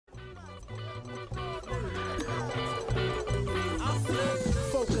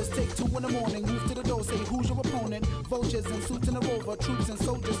in the morning, move to the door, say who's your opponent? Vultures in suits in a rover, troops and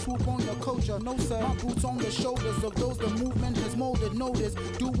soldiers swoop on your culture. No sir, my boots on the shoulders of those the movement has molded. Notice,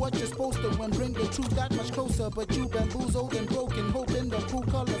 do what you're supposed to and bring the truth that much closer. But you bamboozled and broken, hoping the cool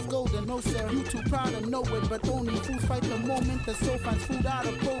color's golden. No sir, you too proud to know it, but only fools fight the moment. The soul finds food out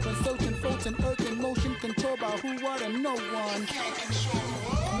of probe and searching folks and earth in motion, controlled by who, what, and no one.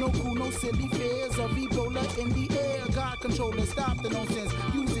 No cool, no silly fears of Ebola in the air. God controller, stop the nonsense.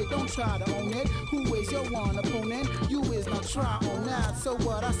 Use it, don't try to own it. Who is your one opponent? You is not try on that. So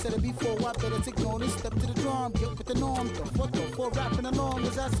what? I said it before. I better take notice. Step to the drum, get with the norm. What the for rapping along?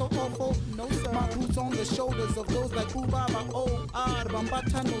 Is that so awful? No sir. My boots on the shoulders of those like Ubaba. Oh,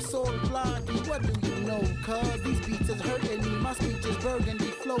 Bambata no soul blocky. What do you know? Cause these beats is hurting me. My speech is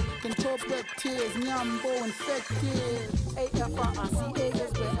burgundy flow. Control sweat tears. Nyambo infected. AFRICA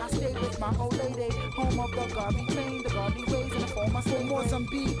is where I stay with my old lady. Home of the godly train, the godly ways, and the former slave.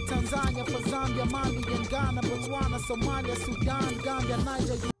 Mozambique, Tanzania, for Zambia, Mali, and Ghana, Botswana, Somalia, Sudan, Gambia,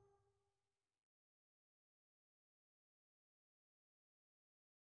 Niger.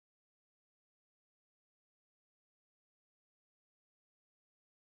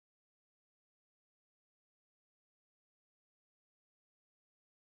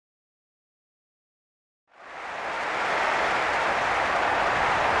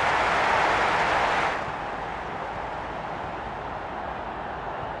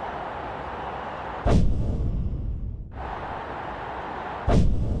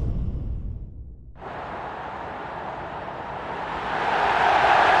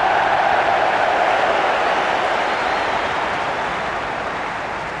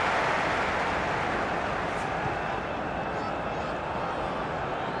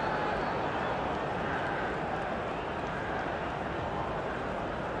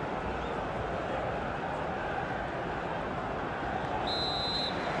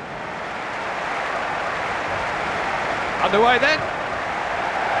 Underway then.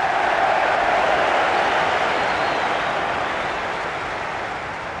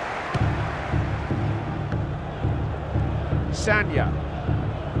 Sanya.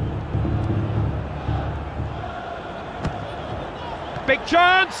 Big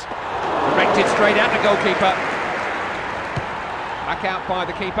chance! Directed straight at the goalkeeper. Back out by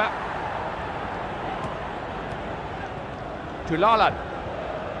the keeper. To Lalan.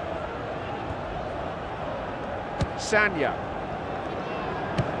 Sanya.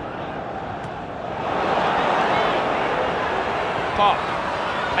 Park.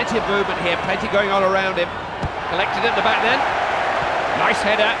 Plenty of movement here, plenty going on around him. Collected at the back then. Nice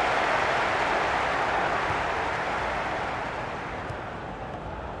header.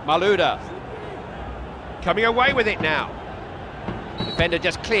 Malouda. Coming away with it now. Defender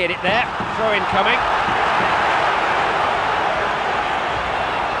just cleared it there. Throw in coming.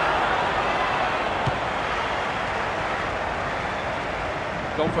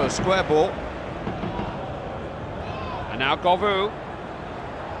 Gone for a square ball. And now Govu.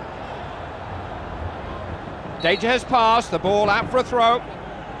 Danger has passed, the ball out for a throw.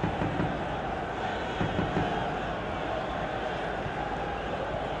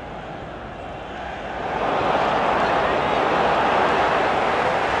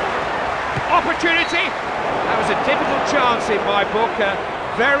 Opportunity! That was a difficult chance in my book. A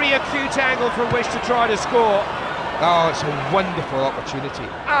very acute angle from which to try to score. Oh, it's a wonderful opportunity,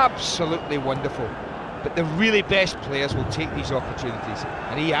 absolutely wonderful. But the really best players will take these opportunities,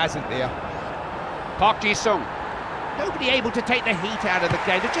 and he hasn't there. Park Ji-sung. Nobody able to take the heat out of the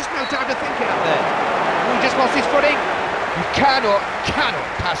game. There's just no time to think out there. He just lost his footing. You cannot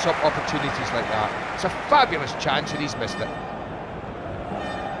pass up opportunities like that. It's a fabulous chance, and he's missed it.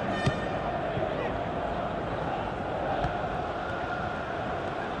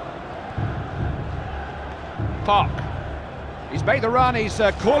 Park. He's made the run, he's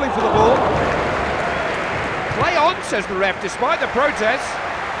calling for the ball. Play on, says the ref, despite the protest.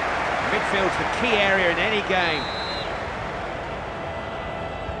 Midfield's the key area in any game.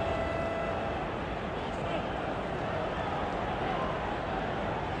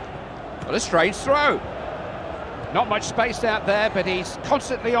 Well, a strange throw. Not much space out there, but he's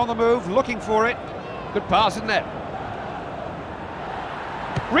constantly on the move, looking for it. Good pass, isn't it?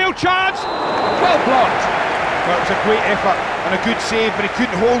 Real chance! Well blocked. Well, it was a great effort and a good save, but he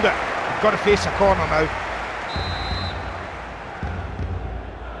couldn't hold it. You've got to face a corner now.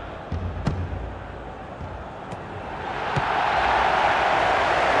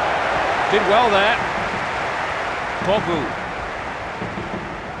 Did well there. Kobu.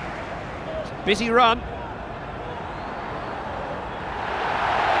 Busy run.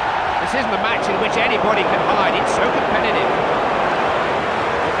 This isn't a match in which anybody can hide. It's so competitive.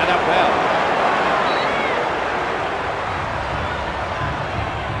 And up well.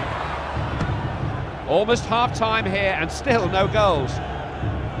 Almost half-time here and still no goals.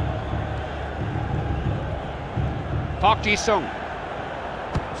 Park Ji-sung.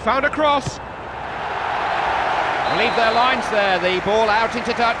 Found a cross. Leave their lines there, the ball out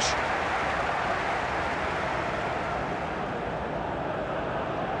into touch.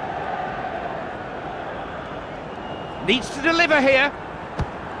 Needs to deliver here.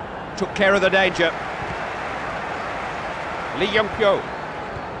 Took care of the danger. Lee Young-pyo.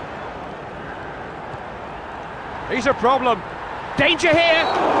 He's a problem. Danger here.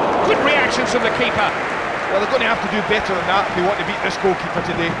 Good reactions from the keeper. Well, they're going to have to do better than that if they want to beat this goalkeeper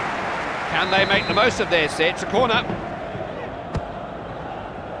today. Can they make the most of this? It's a corner.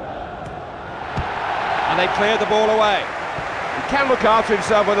 And they clear the ball away. He can look after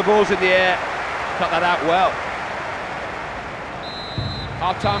himself when the ball's in the air. Cut that out well.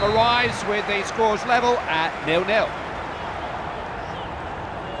 Half-time arrives with the scores level at 0-0.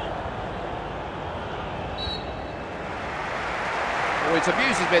 Always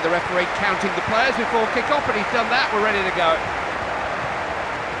amuses me, the referee counting the players before kick-off, but he's done that, we're ready to go.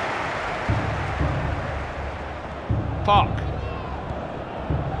 Park.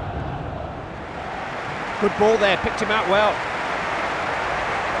 Good ball there, picked him out well.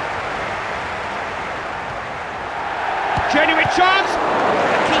 Genuine chance!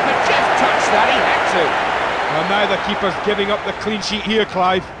 The keeper just touched that, he had to. Well, now the keeper's giving up the clean sheet here,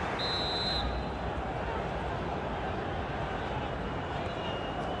 Clive.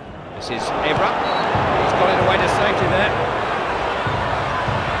 This is Evra. He's got it away to safety there.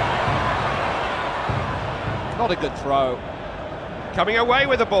 Not a good throw. Coming away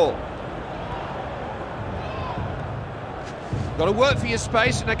with the ball. Got to work for your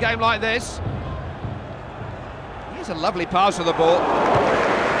space in a game like this. Here's a lovely pass of the ball.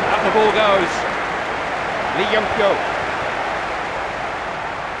 Up the ball goes. Lee Young-pyo.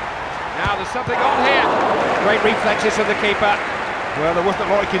 Now there's something on here. Great reflexes of the keeper. Well, there wasn't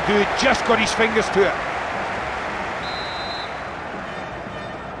a lot he could do, he just got his fingers to it.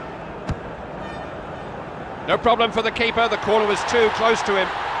 No problem for the keeper, the corner was too close to him.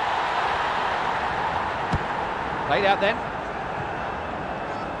 Played out then.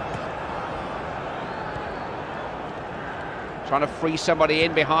 Trying to free somebody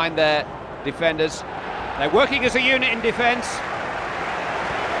in behind their defenders. They're working as a unit in defence.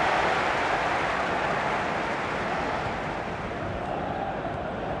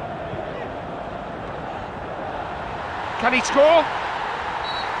 Can he score?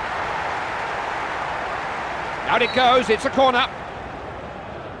 Out it goes, it's a corner.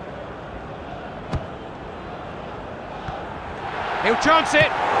 He'll chance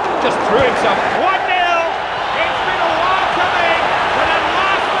it, just threw himself. 1-0! It's been a while coming, but at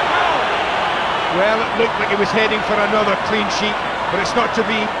last the goal! Well, it looked like he was heading for another clean sheet, but it's not to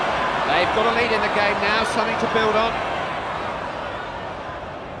be. They've got a lead in the game now, something to build on.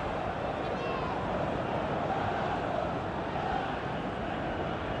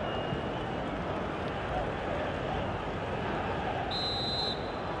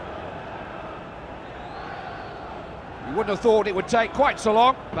 You wouldn't have thought it would take quite so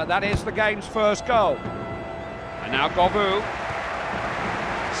long, but that is the game's first goal. And now Govu.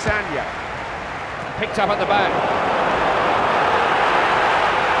 Sanya. Picked up at the back.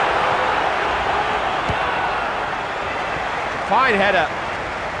 Fine header.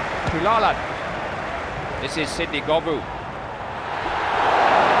 Kulalan. This is Sidney Govu. And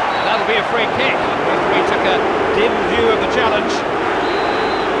that'll be a free kick. We took a dim view of the challenge.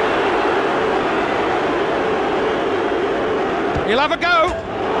 He'll have a go.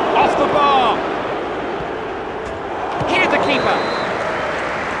 Off the bar. Here's the keeper.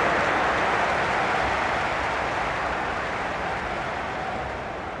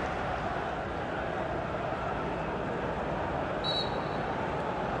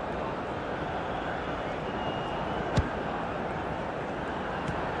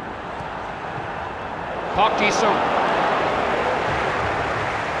 Park Ji-sung.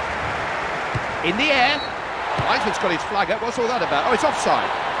 In the air. Linesman's got his flag up. What's all that about? Oh, it's offside.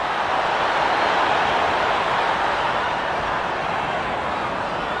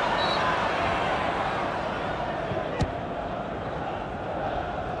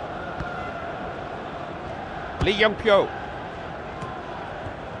 Lee Young-pyo.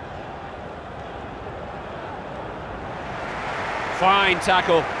 Fine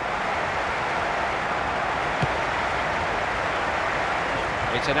tackle.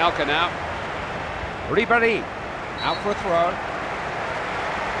 It's an Alka now. Ribéry out for a throw.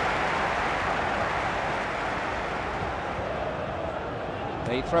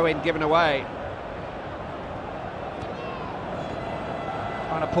 The throw-in given away.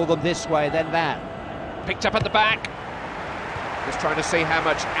 Trying to pull them this way, then that. Picked up at the back. Just trying to see how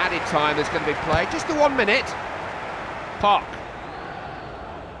much added time there's going to be played. Just the 1 minute. Park.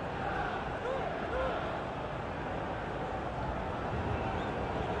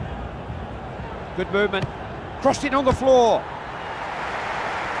 Good movement. Crossed it on the floor.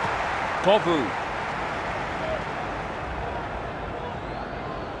 Kovu.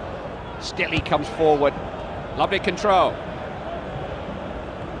 Still he comes forward. Lovely control.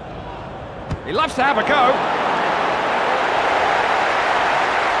 He loves to have a go.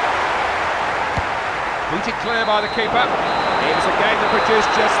 Booted clear by the keeper. It was a game that produced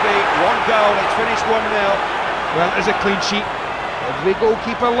just the one goal. It's finished 1-0. Well, it is a clean sheet. Every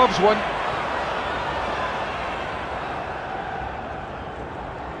goalkeeper loves one.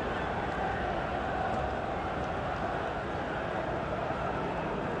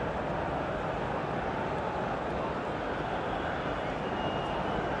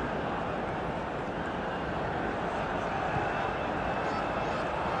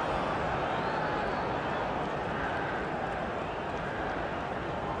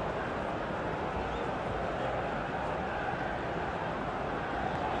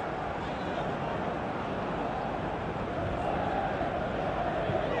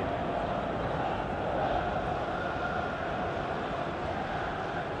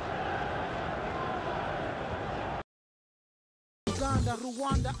 Uganda,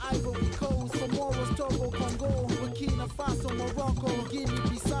 Rwanda, Ivory Coast, Comoros, Togo, Congo, Burkina Faso, Morocco, Guinea,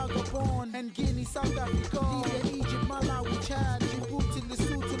 Bissau, Gabon, and Guinea, South Africa, Libya, Egypt, Malawi, Chad, Djibouti,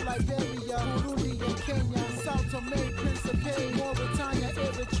 Lesotho, Liberia, Burundi, and Kenya, South Tome, Principe, Mauritania,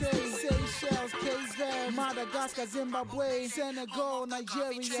 Eritrea, Seychelles, Cape Verde, Madagascar, Zimbabwe, Senegal,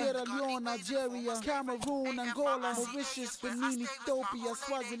 Nigeria, Sierra Leone, Nigeria, Cameroon, Angola, Mauritius, Benin, Ethiopia,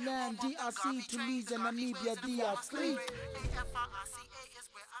 Swaziland, DRC, Tunisia, Namibia, DRC.